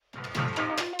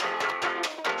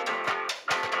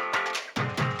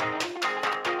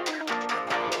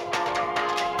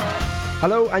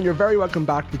Hello, and you're very welcome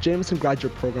back to the Jameson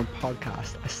Graduate Programme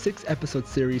podcast, a 6-episode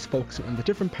series focusing on the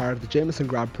different part of the Jameson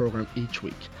Grad Programme each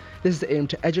week. This is the aim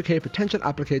to educate potential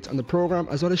applicants on the programme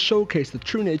as well as showcase the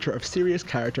true nature of serious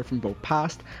character from both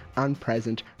past and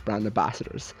present brand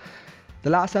ambassadors. The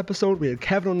last episode, we had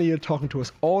Kevin O'Neill talking to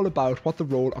us all about what the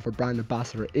role of a brand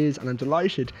ambassador is, and I'm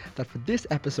delighted that for this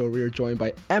episode we are joined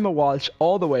by Emma Walsh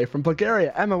all the way from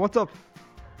Bulgaria. Emma, what's up?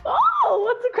 Oh,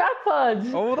 what's the crack,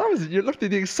 Fudge? Oh, you looked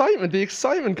at the excitement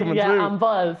coming through. Yeah, I'm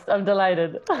buzzed. I'm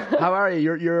delighted. How are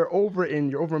you? You're over in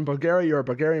Bulgaria. You're a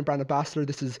Bulgarian brand ambassador.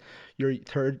 This is your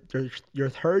third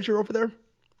year over there?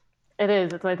 It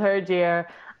is. It's my third year.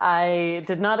 I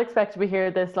did not expect to be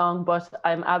here this long, but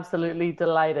I'm absolutely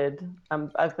delighted.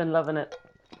 I've been loving it.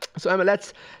 So Emma,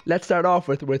 let's start off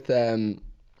with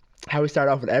how we start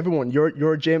off with everyone.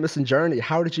 Your Jameson journey.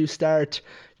 How did you start?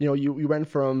 You went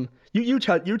from you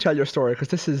tell your story, because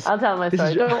this is. I'll tell my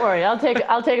story. Don't worry. I'll take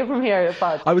it from here,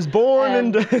 Fudge. I was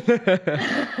born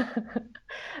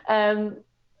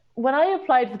when I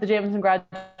applied for the Jameson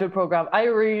Graduate Programme, I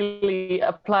really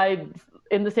applied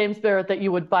in the same spirit that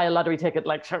you would buy a lottery ticket.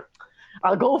 Like, sure,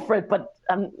 I'll go for it, but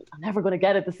I'm never going to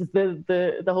get it. This is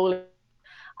the whole.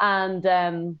 And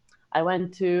I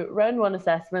went to round 1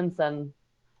 assessments, and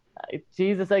I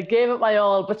gave it my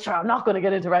all, but sure, I'm not going to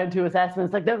get into round 2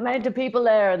 assessments. Like, the amount of people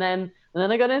there, and then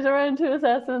I got into round 2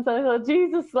 assessments, and I thought,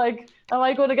 Jesus, like, am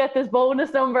I going to get this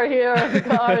bonus number here on the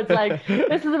cards? Like,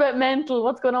 this is a bit mental.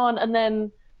 What's going on? And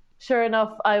then, sure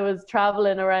enough, I was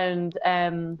traveling around.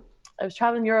 I was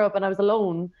traveling Europe, and I was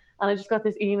alone, and I just got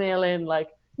this email in like,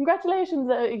 "Congratulations,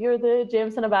 you're the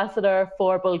Jameson ambassador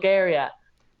for Bulgaria."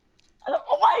 And,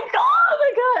 oh my God!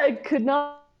 I could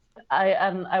not.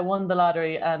 I won the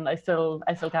lottery, and I still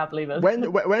can't believe it.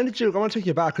 When did you? I want to take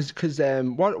you back, because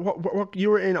what you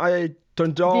were in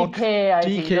Dundalk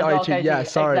DKIT. Yeah,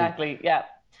 sorry. Exactly. Yeah.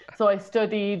 So I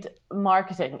studied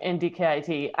marketing in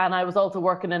DKIT, and I was also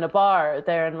working in a bar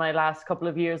there in my last couple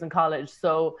of years in college.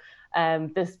 So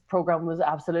this program was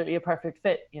absolutely a perfect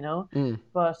fit,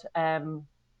 But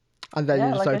and then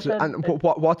you decided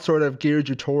what sort of geared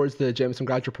you towards the Jameson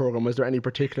Graduate Programme? Was there any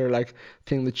particular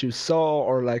thing that you saw,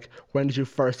 or when did you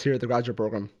first hear the graduate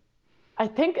programme? I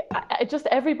think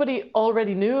everybody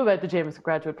already knew about the Jameson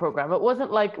Graduate Programme. It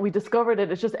wasn't like we discovered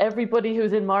it. It's just everybody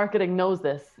who's in marketing knows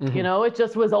this. Mm-hmm. It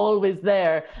just was always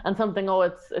there, and something. Oh,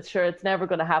 it's never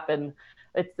going to happen.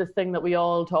 It's this thing that we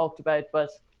all talked about, but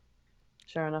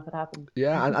sure enough, it happened.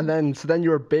 Yeah, and then you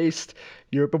were based.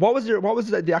 But what was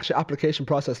the actual application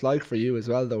process like for you as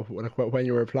well, though, when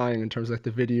you were applying, in terms of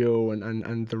the video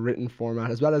and the written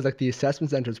format, as well as the assessment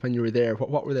centres when you were there?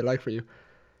 What were they like for you?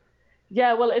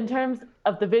 Yeah, well, in terms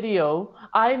of the video,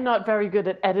 I'm not very good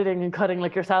at editing and cutting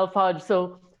like yourself, Hodge.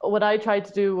 So what I tried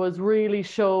to do was really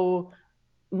show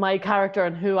my character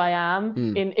and who I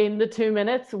am in the 2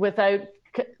 minutes without.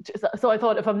 So I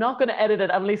thought, if I'm not going to edit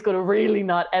it, I'm at least going to really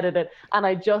not edit it. And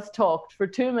I just talked for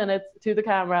 2 minutes to the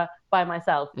camera by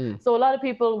myself. So a lot of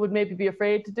people would maybe be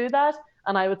afraid to do that.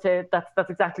 And I would say that's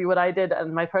exactly what I did.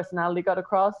 And my personality got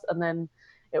across, and then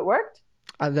it worked.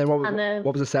 And then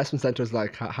what was assessment centres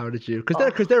like? How did you?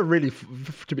 Because they're really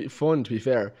to be fun, to be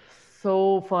fair.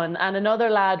 So fun. And another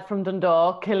lad from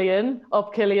Dundalk, Killian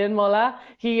Mulla,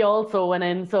 he also went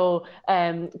in. So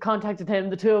contacted him,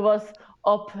 the two of us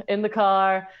up in the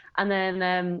car, and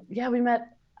then we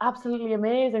met absolutely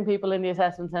amazing people in the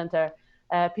assessment centre,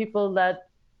 people that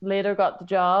later got the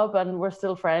job and we're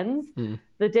still friends.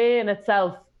 The day in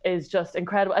itself is just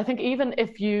incredible. I think even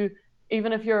if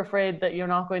you're afraid that you're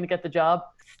not going to get the job,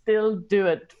 still do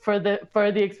it for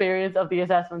the experience of the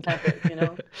assessment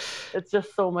centre. It's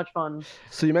just so much fun.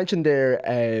 So you mentioned there,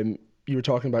 you were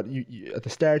talking about you at the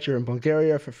start, you're in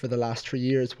Bulgaria for the last 3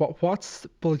 years. What's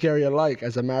Bulgaria like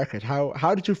as a market?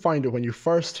 How did you find it when you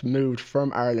first moved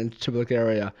from Ireland to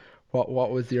Bulgaria?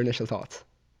 What was your initial thoughts?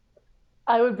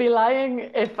 I would be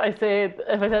lying if I said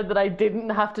that I didn't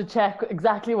have to check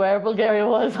exactly where Bulgaria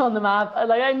was on the map.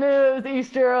 I knew it was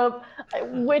East Europe.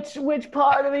 Which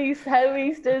part of East? How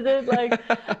East is it?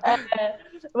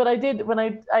 But I did when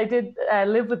I did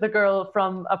live with a girl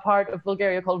from a part of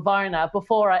Bulgaria called Varna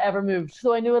before I ever moved,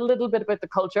 so I knew a little bit about the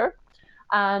culture,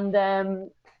 and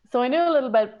so I knew a little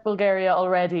about Bulgaria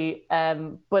already.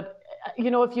 But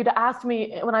if you'd asked me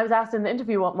when I was asked in the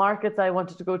interview what markets I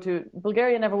wanted to go to,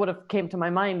 Bulgaria never would have came to my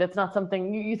mind. It's not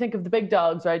something you think of the big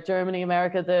dogs, right? Germany,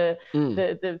 America,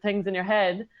 the things in your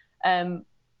head.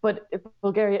 But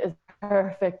Bulgaria is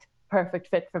perfect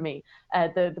fit for me.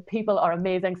 The people are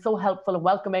amazing, so helpful and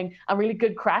welcoming, and really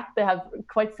good crack. They have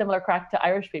quite similar crack to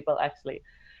Irish people, actually.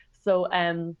 So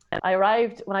when I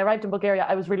arrived in Bulgaria,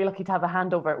 I was really lucky to have a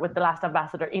handover with the last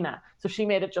ambassador, Ina. So she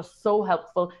made it just so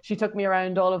helpful. She took me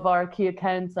around all of our key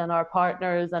accounts and our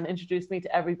partners and introduced me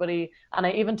to everybody. And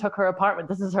I even took her apartment.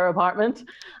 This is her apartment.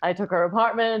 I took her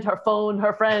apartment, her phone,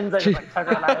 her friends. I just like took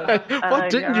her around.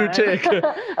 What didn't you take?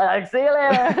 Like, see you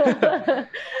later.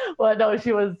 Well, no,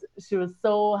 she was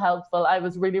so helpful. I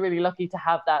was really, really lucky to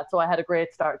have that. So I had a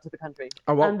great start to the country.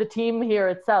 And the team here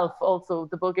itself, also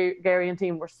the Bulgarian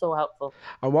team, were so helpful.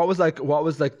 And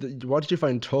what did you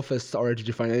find toughest, or did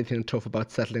you find anything tough about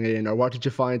settling in, or what did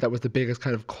you find that was the biggest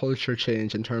kind of culture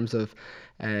change in terms of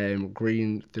the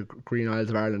Green Isles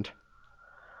of Ireland?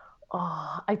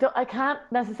 Oh, I can't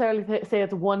necessarily say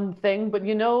it's one thing, but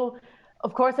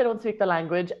of course I don't speak the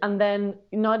language, and then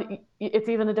it's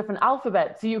even a different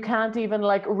alphabet, so you can't even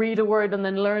like read a word and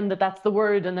then learn that that's the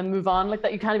word and then move on like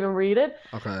that. You can't even read it.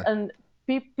 Okay. And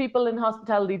people in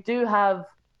hospitality do have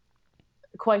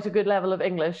quite a good level of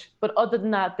English, but other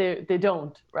than that they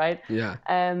don't, right? Yeah.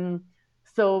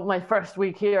 So my first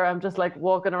week here, I'm just like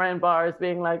walking around bars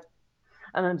being like,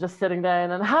 and then just sitting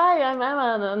down and, hi, I'm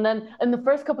Emma. And then in the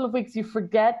first couple of weeks, you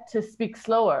forget to speak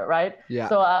slower, right? Yeah.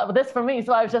 So this for me,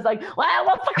 so I was just like, well,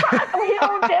 what's the crack?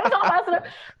 James Ambassador.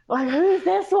 Like, who's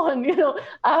this one?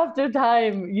 After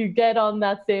time, you get on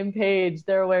that same page.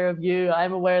 They're aware of you.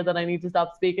 I'm aware that I need to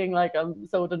stop speaking like I'm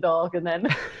so the dog. And then...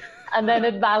 and then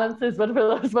it balances, but for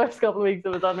those first couple of weeks, it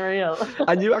was unreal.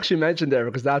 And you actually mentioned there,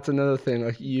 because that's another thing,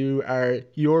 like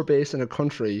you're based in a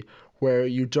country where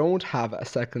you don't have a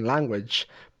second language,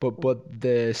 but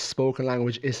the spoken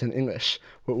language isn't English,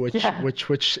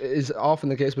 which is often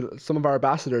the case with some of our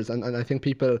ambassadors, and I think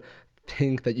people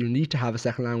think that you need to have a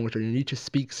second language or you need to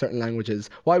speak certain languages.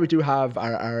 While we do have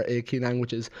our eight key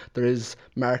languages, there is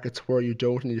markets where you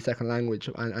don't need a second language.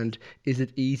 And is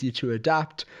it easy to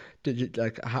adapt? Did you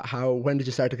when did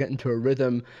you start to get into a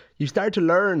rhythm? You started to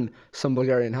learn some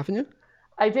Bulgarian, haven't you?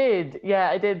 I did. Yeah,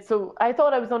 I did. So I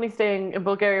thought I was only staying in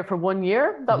Bulgaria for 1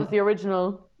 year. That was the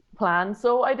original plan.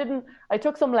 So I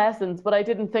took some lessons, but I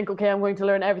didn't think, okay, I'm going to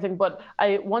learn everything, but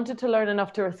I wanted to learn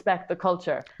enough to respect the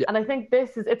culture. Yeah. And I think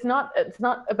it's not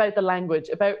about the language,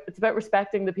 it's about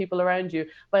respecting the people around you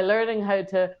by learning how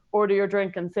to order your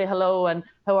drink and say hello and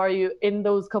how are you in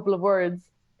those couple of words.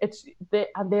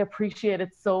 They appreciate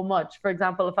it so much. For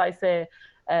example, if I say,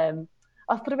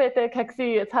 Здравейте, как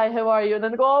си? It's hi, how are you? And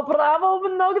then they go, oh, bravo,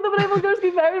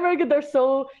 very, very good. They're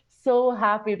so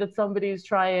happy that somebody's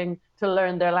trying to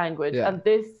learn their language. Yeah. And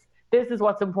this is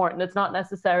what's important. It's not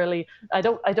necessarily, I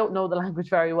don't know the language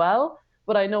very well,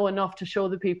 but I know enough to show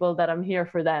the people that I'm here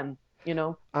for them,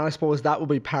 And I suppose that will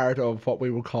be part of what we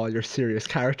would call your serious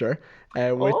character.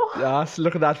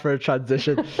 Look at that for a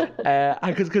transition.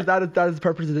 Because that is the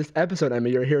purpose of this episode, Emma.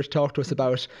 You're here to talk to us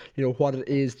about, what it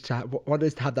is to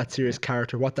have that serious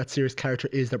character, what that serious character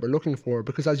is that we're looking for.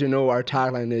 Because as you know, our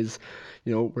tagline is,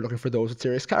 we're looking for those with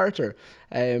serious character.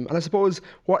 And I suppose,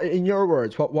 in your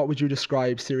words, what would you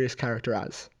describe serious character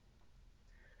as?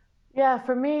 Yeah,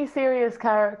 for me, serious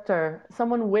character,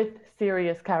 someone with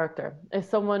serious character, is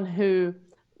someone who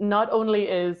not only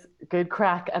is good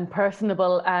crack and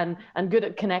personable and good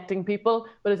at connecting people,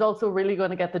 but is also really going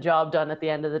to get the job done at the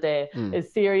end of the day,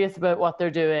 is serious about what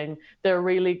they're doing. They're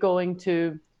really going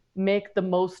to make the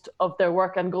most of their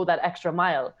work and go that extra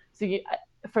mile. So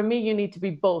for me, you need to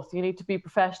be both. You need to be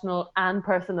professional and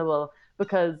personable,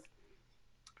 because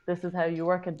this is how you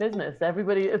work in business.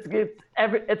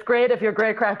 It's great if you're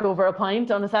great crack over a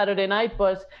pint on a Saturday night,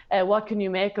 but what can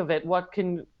you make of it? What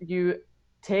can you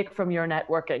take from your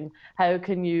networking? How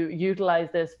can you utilize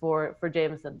this for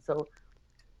Jameson? So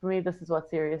for me, this is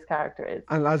what serious character is.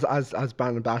 And as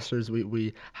brand ambassadors,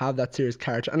 we have that serious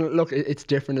character. And look, it's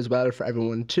different as well for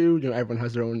everyone too. Everyone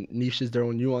has their own niches, their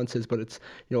own nuances, but it's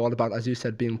all about, as you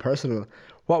said, being personal.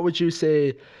 What would you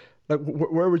say?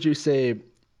 Where would you say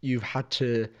you've had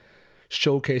to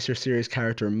showcase your serious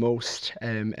character most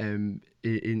in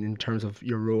terms of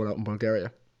your role out in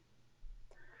Bulgaria?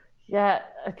 Yeah,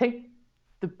 I think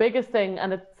the biggest thing,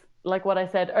 and it's like what I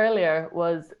said earlier,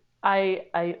 was I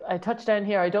touched down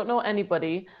here. I don't know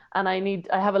anybody, and I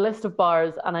have a list of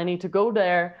bars, and I need to go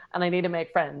there, and I need to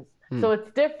make friends. So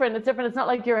it's different. It's not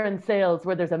like you're in sales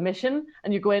where there's a mission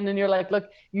and you go in and you're like, look,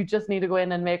 you just need to go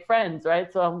in and make friends,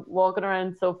 right? So I'm walking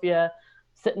around Sofia,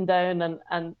 sitting down,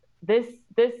 and this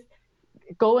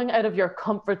going out of your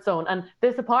comfort zone. And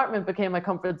this apartment became my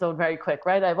comfort zone very quick,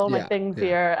 right? I have all my things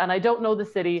here, and I don't know the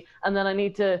city, and then I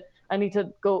need to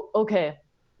go, okay,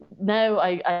 now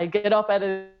I get up out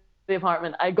of the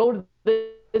apartment, I go to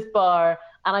this bar,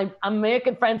 and I'm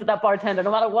making friends with that bartender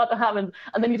no matter what happens.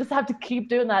 And then you just have to keep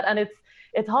doing that. And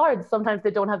it's hard. Sometimes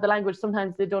they don't have the language,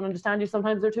 sometimes they don't understand you,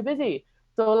 sometimes they're too busy.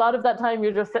 So a lot of that time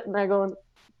you're just sitting there going,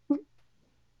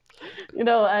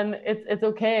 and it's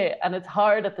okay, and it's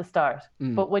hard at the start.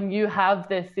 But when you have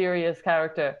this serious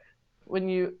character, when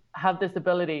you have this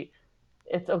ability,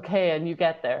 it's okay, and you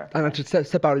get there. And to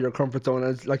step out of your comfort zone,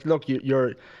 and it's like, look,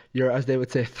 you're as they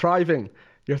would say, thriving.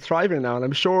 You're thriving now, and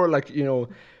I'm sure, like,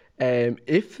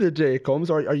 if the day comes,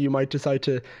 or you might decide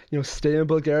to, stay in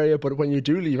Bulgaria, but when you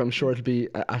do leave, I'm sure it'll be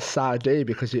a sad day,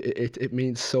 because it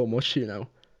means so much to you now.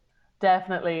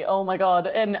 Definitely. Oh my God.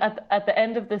 And at the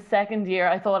end of the second year,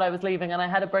 I thought I was leaving, and I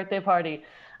had a birthday party,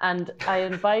 and I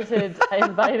invited a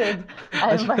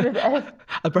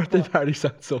birthday party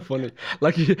sounds so funny.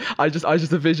 Like, I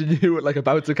just envision you with like a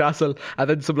bouncy castle, and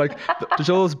then some like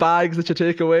those bags that you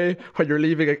take away when you're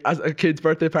leaving as a kid's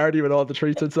birthday party with all the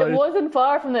treats inside. It wasn't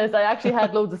far from this. I actually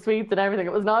had loads of sweets and everything.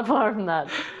 It was not far from that.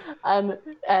 And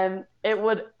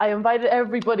I invited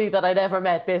everybody that I'd ever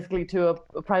met basically to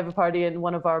a private party in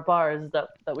one of our bars that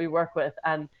we work with.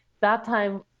 And that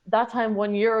time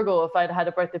 1 year ago, if I'd had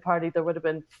a birthday party, there would have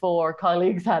been 4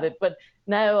 colleagues at it. But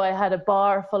now I had a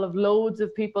bar full of loads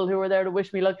of people who were there to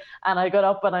wish me luck. And I got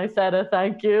up and I said a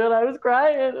thank you, and I was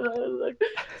crying. And I was like,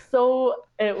 so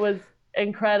it was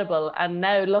incredible. And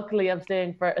now luckily I'm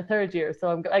staying for a third year,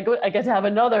 so I get to have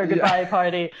another goodbye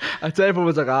party. I'd say everyone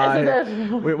was like,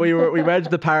 we went to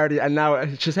the party, and now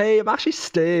it's just, hey, I'm actually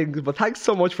staying, but thanks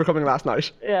so much for coming last night.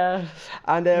 Yeah,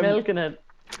 and milking it.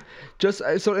 Just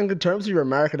so in terms of your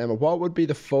market, Emma, what would be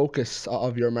the focus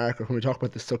of your market when we talk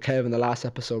about this? So Kev in the last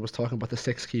episode was talking about the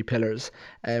 6 key pillars.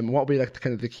 What would be like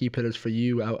the key pillars for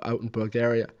you out in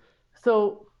Bulgaria?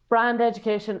 So brand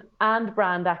education and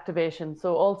brand activation.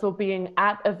 So also being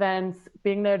at events,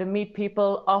 being there to meet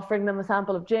people, offering them a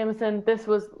sample of Jameson. This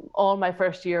was all my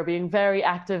first year, being very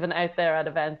active and out there at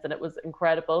events, and it was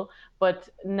incredible. But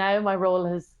now my role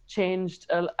has changed.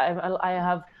 I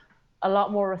have a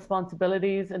lot more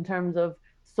responsibilities in terms of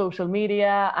social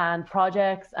media and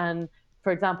projects, and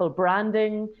for example,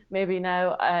 branding. Maybe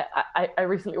now I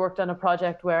recently worked on a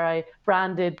project where I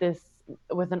branded this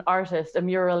with an artist, a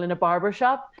mural in a barber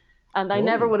shop. And I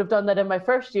never would have done that in my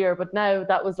first year, but now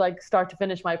that was like start to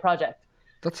finish my project.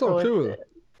 That's so cool.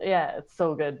 It's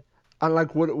so good. And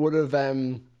like, would have,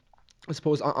 I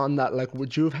suppose on that, like,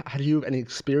 had you have any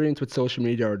experience with social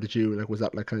media, or was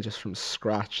that like kind of just from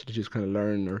scratch? Did you just kind of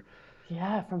learn, or?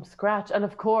 Yeah, from scratch. And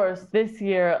of course, this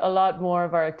year, a lot more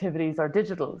of our activities are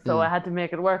digital. So I had to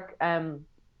make it work.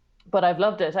 But I've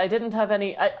loved it. I didn't have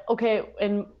any,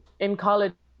 in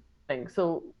college,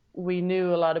 so we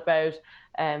knew a lot about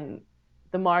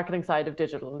the marketing side of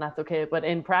digital, and that's okay. But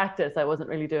in practice, I wasn't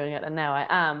really doing it, and now I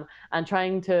am. And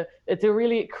it's a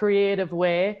really creative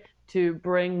way to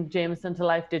bring Jameson to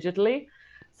life digitally.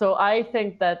 So I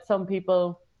think that some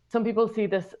people see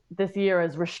this year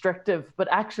as restrictive, but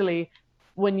actually,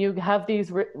 when you have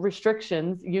these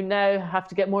restrictions, you now have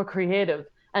to get more creative.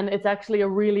 And it's actually a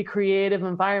really creative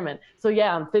environment. So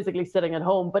yeah, I'm physically sitting at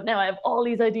home, but now I have all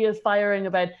these ideas firing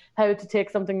about how to take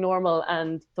something normal.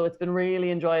 And so it's been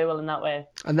really enjoyable in that way.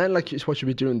 And then like what you'd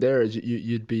be doing there is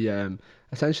you'd be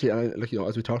essentially, like,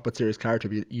 as we talked about serious character,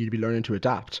 you'd be learning to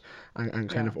adapt and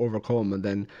kind of overcome, and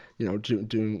then,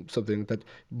 doing something that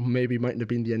maybe mightn't have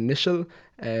been the initial,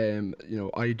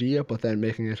 idea, but then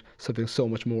making it something so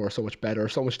much more, so much better,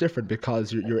 so much different,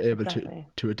 because you're able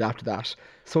to adapt to that.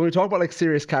 So when we talk about like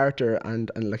serious character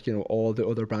and like, all the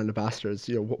other brand ambassadors,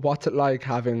 what's it like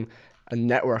having a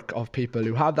network of people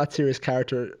who have that serious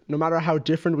character, no matter how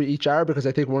different we each are? Because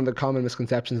I think one of the common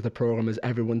misconceptions of the program is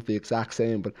everyone's the exact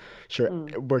same, but sure,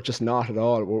 we're just not at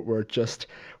all.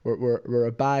 We're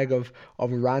a bag of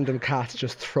random cats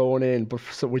just thrown in, but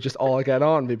so we just all get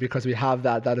on because we have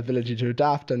that ability to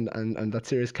adapt and that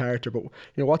serious character. But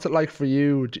what's it like for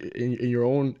you in your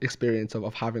own experience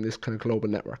of having this kind of global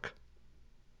network?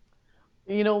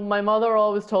 My mother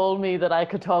always told me that I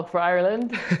could talk for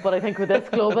Ireland, but I think with this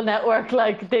global network,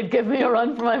 like, they'd give me a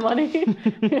run for my money.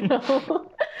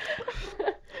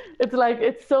 It's like,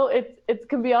 it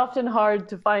can be often hard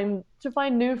to find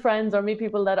new friends or meet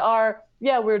people that are,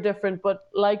 we're different, but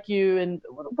like you,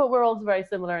 but we're also very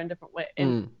similar in different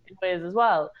in ways as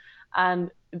well. And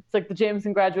it's like the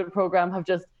Jameson graduate program have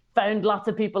just found lots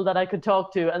of people that I could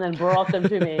talk to and then brought them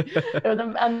to me.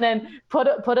 And then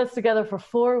put us together for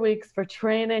 4 weeks for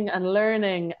training and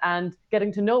learning and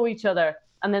getting to know each other,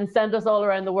 and then send us all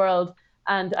around the world.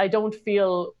 And I don't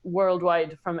feel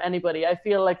worldwide from anybody. I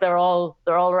feel like they're all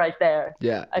right there.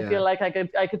 I feel like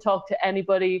I could talk to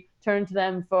anybody, turn to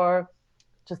them for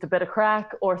just a bit of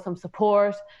crack or some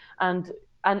support. And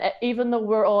even though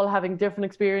we're all having different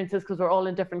experiences because we're all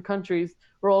in different countries,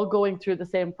 we're all going through the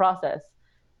same process.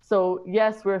 So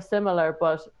yes, we're similar,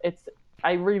 but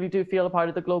I really do feel a part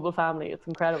of the global family. It's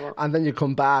incredible. And then you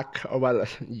come back, or well,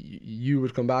 you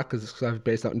would come back because I'm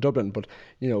based out in Dublin, but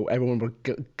everyone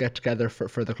would get together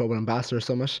for the Global Ambassador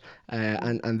Summit,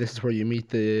 and this is where you meet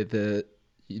the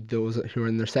those who are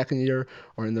in their second year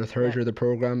or in their third year of the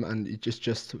program, and it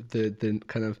just the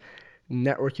kind of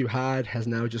network you had has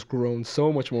now just grown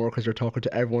so much more because you're talking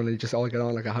to everyone and you just all get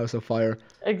on like a house of fire.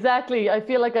 Exactly. I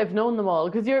feel like I've known them all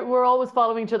because we're always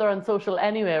following each other on social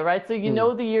anyway, right? So you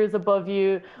know the years above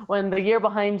you. When the year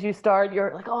behind you start,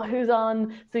 you're like, oh, who's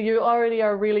on? So you already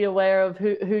are really aware of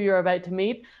who you're about to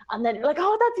meet. And then you're like,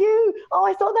 oh, that's you. Oh,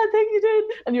 I saw that thing you did.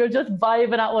 And you're just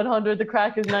vibing at 100. The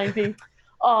crack is 90.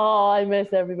 Oh, I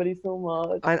miss everybody so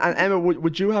much. And Emma,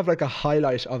 would you have like a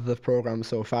highlight of the program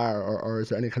so far, or is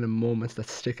there any kind of moments that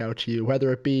stick out to you,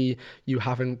 whether it be you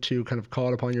having to kind of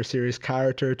call upon your series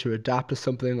character to adapt to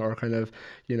something, or kind of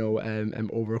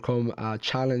overcome a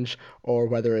challenge, or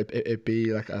whether it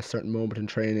be like a certain moment in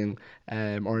training,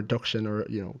 or induction, or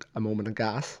a moment in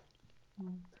gas?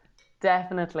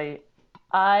 Definitely.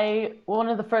 One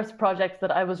of the first projects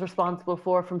that I was responsible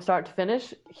for from start to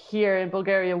finish here in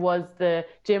Bulgaria was the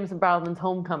Jameson Barrowman's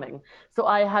Homecoming. So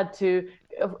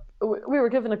we were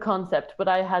given a concept, but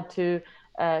I had to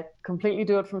completely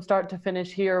do it from start to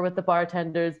finish here with the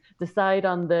bartenders, decide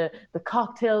on the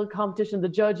cocktail competition, the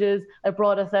judges. I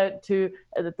brought us out to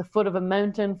the foot of a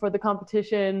mountain for the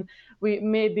competition. We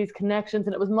made these connections,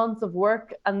 and it was months of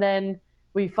work. And then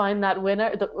we find that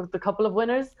winner, the couple of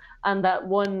winners, and that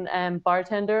one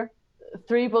bartender.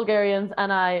 3 Bulgarians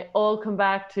and I all come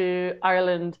back to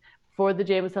Ireland for the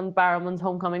Jameson Barrowman's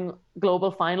Homecoming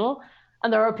Global Final.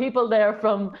 And there are people there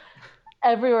from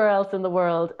everywhere else in the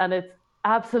world, and it's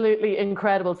absolutely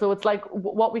incredible. So it's like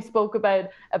what we spoke about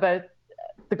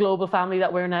the global family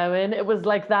that we're now in. It was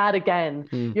like that again.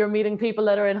 You're meeting people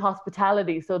that are in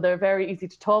hospitality, so they're very easy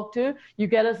to talk to. You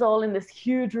get us all in this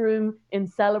huge room in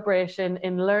celebration,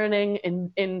 in learning,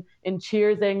 in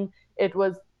cheersing. It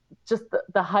was just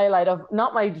the highlight of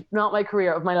not my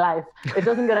career, of my life. It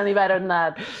doesn't get any better than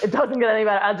that. It doesn't get any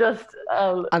better.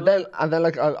 And then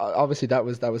like obviously that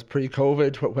was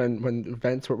pre-COVID when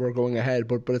events were going ahead,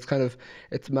 but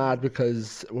it's mad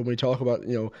because when we talk about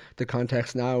the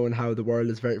context now and how the world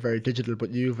is very, very digital,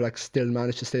 but you've like still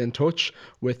managed to stay in touch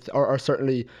with or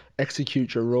certainly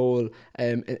execute your role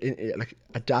in like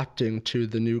adapting to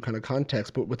the new kind of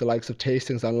context, but with the likes of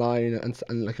tastings online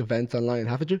and like events online,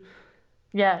 haven't you?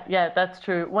 Yeah, that's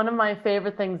true. One of my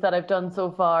favorite things that I've done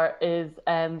so far is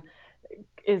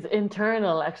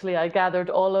internal. Actually, I gathered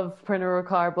all of Pernod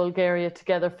Ricard Bulgaria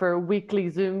together for weekly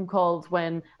Zoom calls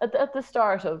when at the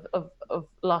start of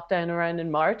lockdown around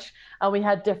in March, and we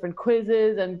had different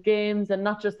quizzes and games, and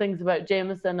not just things about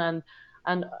Jameson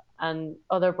and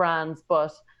other brands,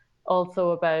 but also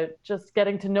about just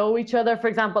getting to know each other. For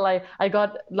example, I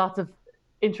got lots of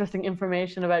interesting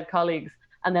information about colleagues,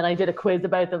 and then I did a quiz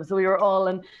about them. So we were all,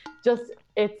 and just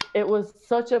it was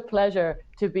such a pleasure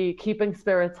to be keeping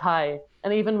spirits high.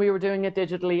 And even we were doing it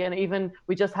digitally, and even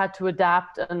we just had to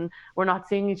adapt, and we're not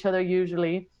seeing each other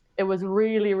usually. It was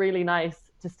really, really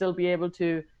nice to still be able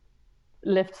to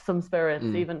lift some spirits,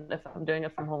 even if I'm doing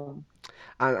it from home.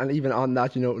 And even on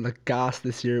that, like gas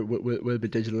this year will be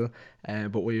digital,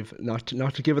 but we've not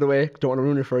to give it away, don't want to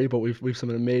ruin it for you, but we've some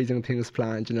amazing things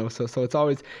planned,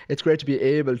 so it's great to be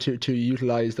able to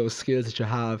utilize those skills that you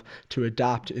have to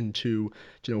adapt into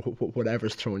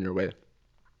whatever's thrown your way.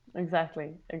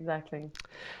 Exactly.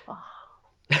 Oh.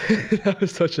 That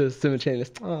was such a simultaneous.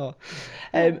 Oh,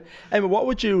 Emma, what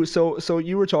would you? So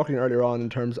you were talking earlier on in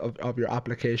terms of your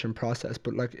application process,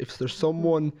 but like if there's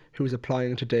someone who's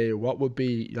applying today, what would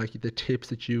be like the tips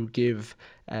that you give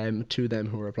to them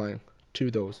who are applying?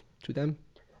 To them.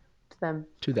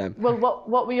 Well,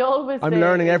 what we always I'm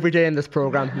learning every day in this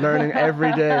program. Learning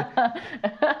every day.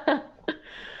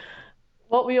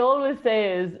 What we always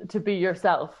say is to be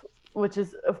yourself, which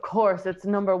is, of course, it's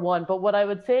number one. But what I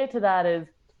would say to that is,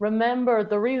 remember,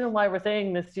 the reason why we're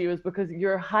saying this to you is because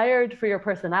you're hired for your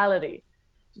personality.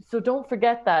 So don't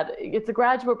forget that. It's a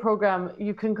graduate program.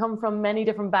 You can come from many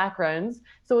different backgrounds.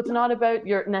 So it's not about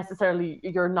necessarily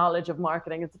your knowledge of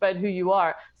marketing. It's about who you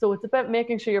are. So it's about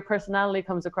making sure your personality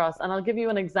comes across. And I'll give you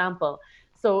an example.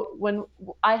 So when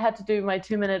I had to do my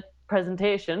 2-minute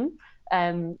presentation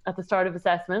at the start of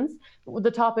assessments,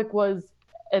 the topic was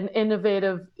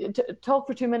talk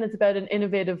for 2 minutes about an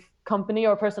innovative company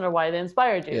or person or why they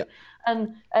inspired you. Yeah.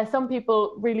 And some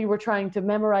people really were trying to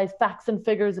memorize facts and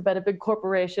figures about a big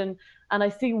corporation, and I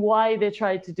see why they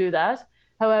tried to do that.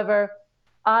 However,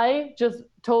 I just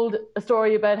told a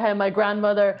story about how my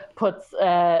grandmother puts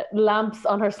lamps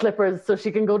on her slippers so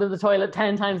she can go to the toilet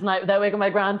 10 times a night without waking my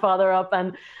grandfather up,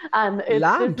 and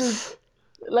lamps. This is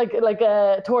like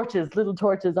torches, little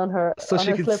torches on her so on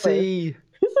she her can slippers. see.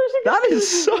 That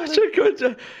is such a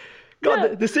good.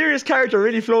 God, the serious character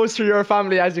really flows through your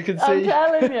family, as you can see. I'm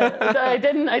telling you, I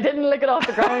didn't lick it off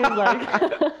the ground like.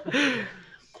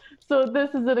 So this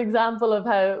is an example of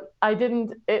how I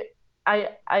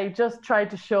just tried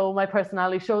to show my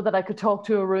personality, show that I could talk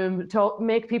to a room,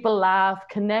 make people laugh,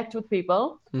 connect with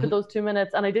people for those 2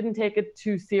 minutes, and I didn't take it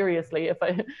too seriously. If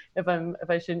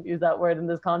I shouldn't use that word in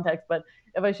this context, but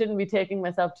if I shouldn't be taking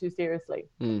myself too seriously.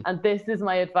 And this is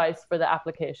my advice for the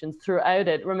applications throughout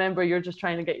it. Remember, you're just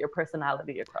trying to get your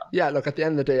personality across. Yeah, look, at the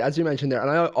end of the day, as you mentioned there, and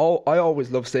I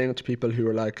always love saying it to people who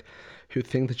are like, who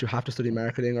think that you have to study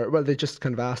marketing, or well, they just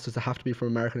kind of asked us to have to be from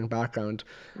a marketing background.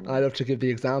 And I love to give the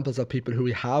examples of people who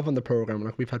we have on the program.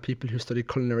 Like, we've had people who study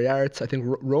culinary arts. I think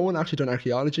Rowan actually done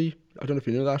archaeology. I don't know if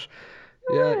you knew that.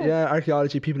 Yeah,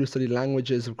 archaeology, people who study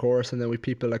languages, of course, and then we have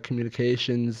people like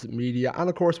communications, media, and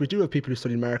of course we do have people who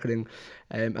study marketing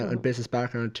and business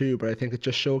background too. But I think it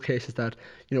just showcases that,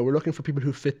 you know, we're looking for people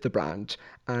who fit the brand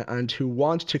and who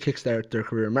want to kickstart their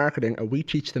career in marketing, and we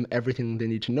teach them everything they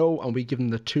need to know, and we give them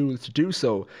the tools to do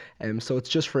so. So it's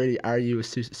just really, are you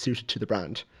suited to the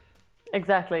brand?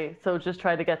 Exactly. So just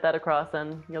try to get that across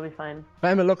and you'll be fine.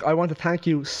 Emma, look, I want to thank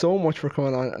you so much for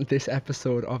coming on this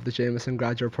episode of the Jameson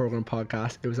Graduate Program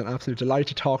podcast. It was an absolute delight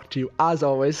to talk to you, as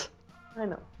always.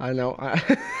 I know.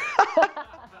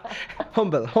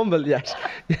 Humble, yes.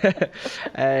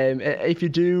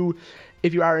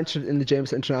 If you are interested in the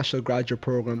Jameson International Graduate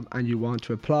Programme and you want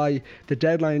to apply, the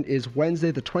deadline is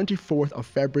Wednesday the 24th of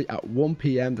February at 1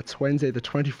 p.m. That's Wednesday the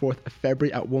 24th of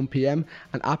February at 1 p.m.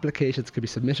 And applications can be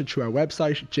submitted through our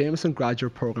website,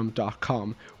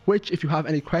 jamesongraduateprogram.com, which, if you have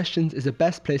any questions, is the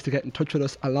best place to get in touch with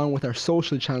us, along with our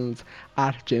social channels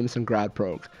at Jameson Grad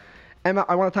Prog. Emma,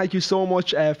 I want to thank you so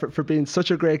much for being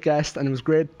such a great guest, and it was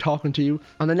great talking to you.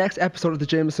 On the next episode of the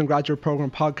Jameson Graduate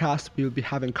Programme podcast, we will be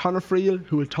having Conor Friel,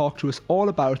 who will talk to us all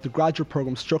about the graduate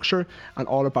programme structure and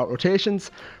all about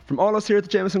rotations. From all us here at the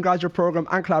Jameson Graduate Programme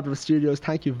and Collaborative Studios,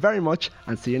 thank you very much,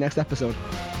 and see you next episode.